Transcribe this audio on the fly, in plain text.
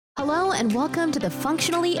Hello and welcome to the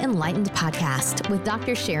Functionally Enlightened podcast with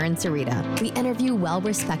Dr. Sharon Sarita. We interview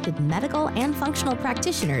well-respected medical and functional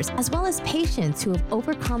practitioners as well as patients who have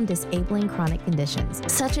overcome disabling chronic conditions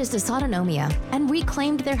such as dysautonomia and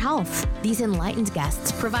reclaimed their health. These enlightened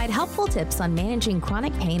guests provide helpful tips on managing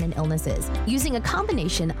chronic pain and illnesses using a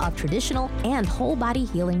combination of traditional and whole body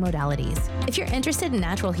healing modalities. If you're interested in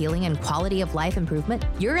natural healing and quality of life improvement,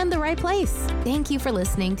 you're in the right place. Thank you for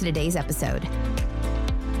listening to today's episode.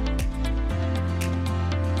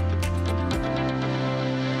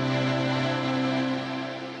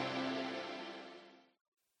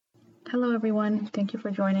 Hello, everyone. Thank you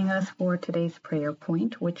for joining us for today's prayer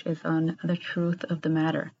point, which is on the truth of the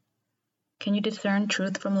matter. Can you discern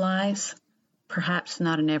truth from lies? Perhaps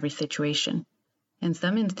not in every situation. In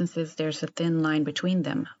some instances, there's a thin line between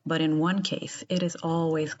them, but in one case, it is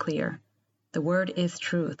always clear. The word is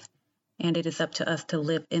truth, and it is up to us to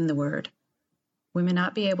live in the word. We may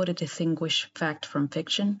not be able to distinguish fact from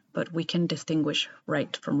fiction, but we can distinguish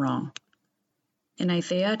right from wrong. In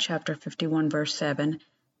Isaiah chapter 51, verse 7,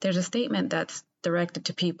 there's a statement that's directed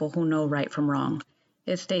to people who know right from wrong.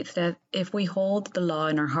 It states that if we hold the law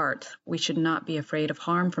in our hearts, we should not be afraid of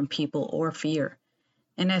harm from people or fear.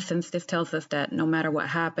 In essence, this tells us that no matter what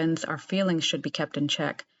happens, our feelings should be kept in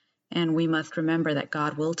check, and we must remember that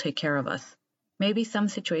God will take care of us. Maybe some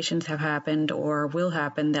situations have happened or will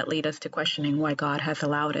happen that lead us to questioning why God has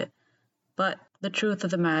allowed it. But the truth of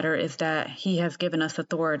the matter is that He has given us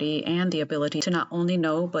authority and the ability to not only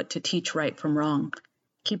know, but to teach right from wrong.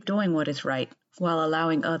 Keep doing what is right while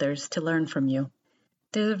allowing others to learn from you.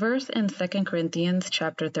 There's a verse in 2 Corinthians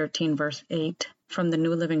chapter 13, verse 8 from the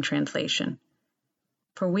New Living Translation.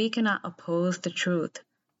 For we cannot oppose the truth,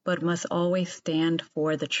 but must always stand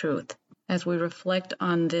for the truth. As we reflect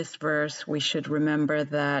on this verse, we should remember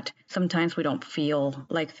that sometimes we don't feel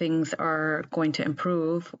like things are going to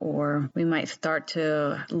improve, or we might start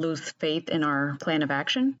to lose faith in our plan of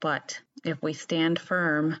action. But if we stand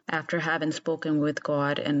firm after having spoken with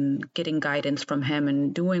God and getting guidance from Him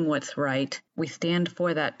and doing what's right, we stand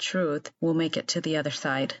for that truth, we'll make it to the other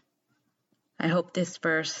side. I hope this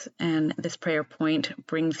verse and this prayer point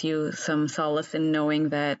brings you some solace in knowing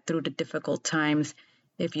that through the difficult times,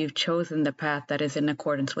 if you've chosen the path that is in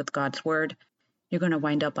accordance with God's word, you're going to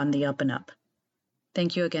wind up on the up and up.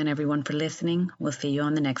 Thank you again, everyone, for listening. We'll see you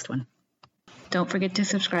on the next one. Don't forget to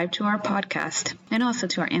subscribe to our podcast and also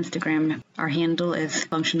to our Instagram. Our handle is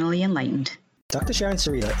Functionally Enlightened. Dr. Sharon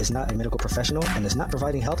Sarita is not a medical professional and is not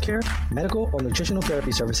providing healthcare, medical, or nutritional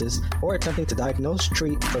therapy services or attempting to diagnose,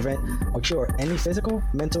 treat, prevent, or cure any physical,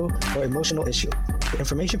 mental, or emotional issue. The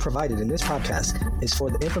information provided in this podcast is for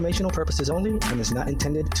the informational purposes only and is not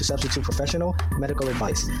intended to substitute professional medical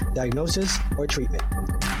advice, diagnosis, or treatment.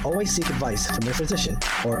 Always seek advice from your physician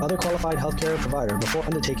or other qualified healthcare provider before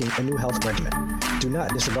undertaking a new health regimen. Do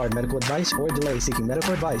not disregard medical advice or delay seeking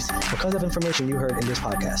medical advice because of information you heard in this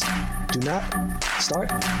podcast. Do not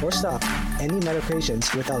start or stop any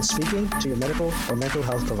medications without speaking to your medical or mental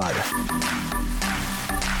health provider.